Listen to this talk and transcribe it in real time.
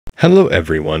Hello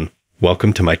everyone,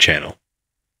 welcome to my channel.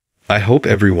 I hope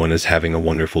everyone is having a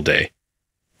wonderful day.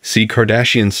 See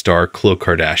Kardashian star Khloe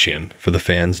Kardashian for the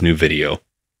fans' new video.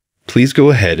 Please go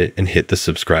ahead and hit the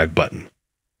subscribe button.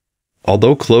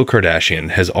 Although Khloe Kardashian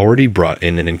has already brought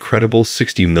in an incredible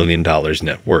 $60 million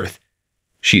net worth,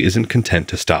 she isn't content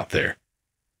to stop there.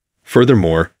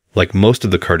 Furthermore, like most of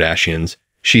the Kardashians,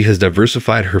 she has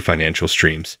diversified her financial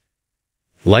streams.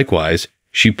 Likewise,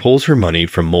 she pulls her money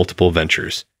from multiple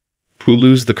ventures.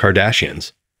 Hulu's The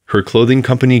Kardashians, her clothing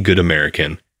company Good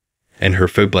American, and her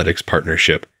Fabletics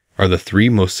partnership are the three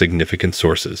most significant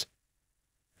sources.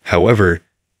 However,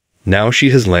 now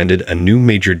she has landed a new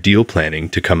major deal planning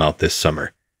to come out this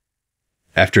summer.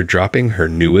 After dropping her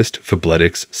newest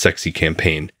Fabletics sexy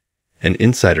campaign, an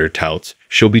insider touts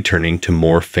she'll be turning to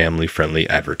more family-friendly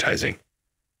advertising.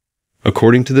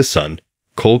 According to The Sun,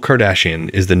 Khloe Kardashian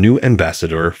is the new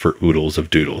ambassador for Oodles of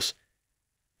Doodles.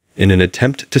 In an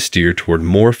attempt to steer toward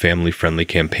more family-friendly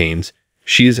campaigns,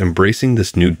 she is embracing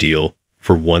this new deal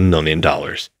for $1 million.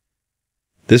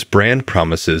 This brand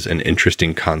promises an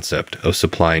interesting concept of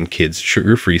supplying kids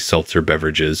sugar-free seltzer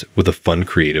beverages with a fun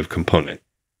creative component.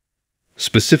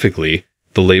 Specifically,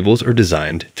 the labels are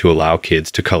designed to allow kids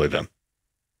to color them.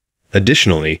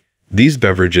 Additionally, these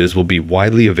beverages will be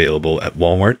widely available at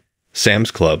Walmart,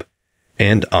 Sam's Club,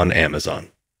 and on Amazon.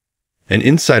 An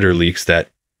insider leaks that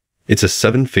it's a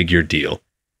seven-figure deal,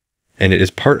 and it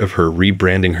is part of her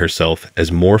rebranding herself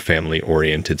as more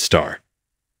family-oriented star.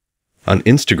 On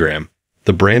Instagram,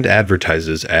 the brand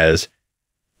advertises as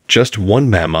just one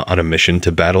mama on a mission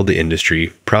to battle the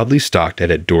industry, proudly stocked at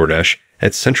DoorDash,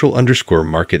 at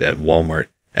Central_Market at Walmart,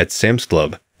 at Sam's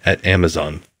Club, at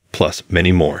Amazon, plus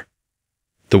many more.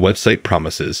 The website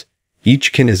promises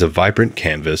each can is a vibrant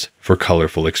canvas for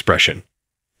colorful expression,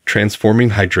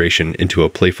 transforming hydration into a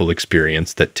playful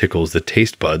experience that tickles the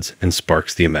taste buds and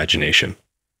sparks the imagination.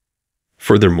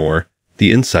 Furthermore,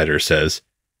 the insider says,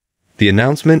 the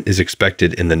announcement is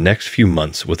expected in the next few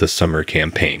months with a summer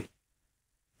campaign.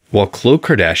 While Khloe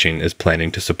Kardashian is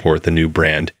planning to support the new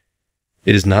brand,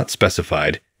 it is not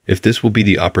specified if this will be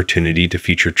the opportunity to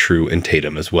feature True and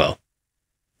Tatum as well.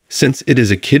 Since it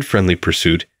is a kid-friendly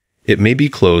pursuit, it may be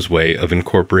Khloe's way of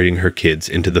incorporating her kids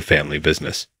into the family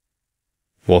business.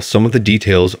 While some of the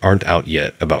details aren't out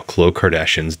yet about Khloe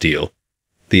Kardashian's deal,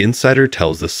 the insider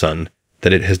tells The Sun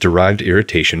that it has derived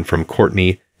irritation from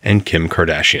Kourtney and Kim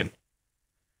Kardashian.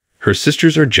 Her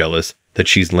sisters are jealous that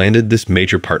she's landed this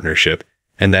major partnership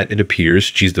and that it appears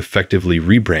she's effectively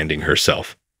rebranding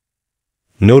herself.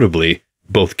 Notably,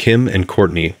 both Kim and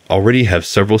Kourtney already have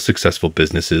several successful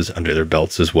businesses under their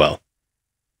belts as well.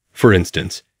 For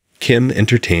instance, Kim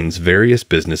entertains various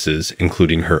businesses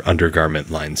including her undergarment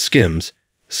line Skims,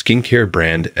 skincare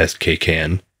brand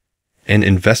SKKN, and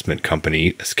investment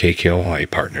company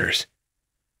SKKY Partners.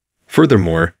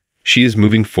 Furthermore, she is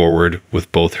moving forward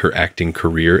with both her acting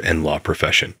career and law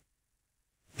profession.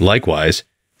 Likewise,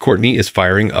 Kourtney is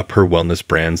firing up her wellness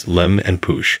brands Lem and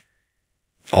Poosh,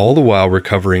 all the while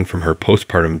recovering from her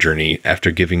postpartum journey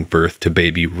after giving birth to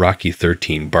baby Rocky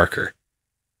 13 Barker.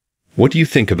 What do you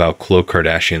think about Khloe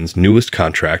Kardashian's newest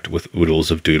contract with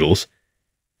Oodles of Doodles?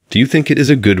 Do you think it is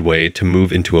a good way to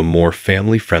move into a more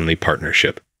family-friendly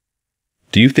partnership?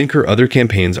 Do you think her other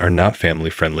campaigns are not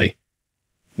family-friendly?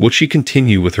 Will she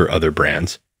continue with her other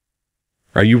brands?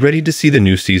 Are you ready to see the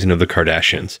new season of The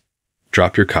Kardashians?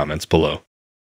 Drop your comments below.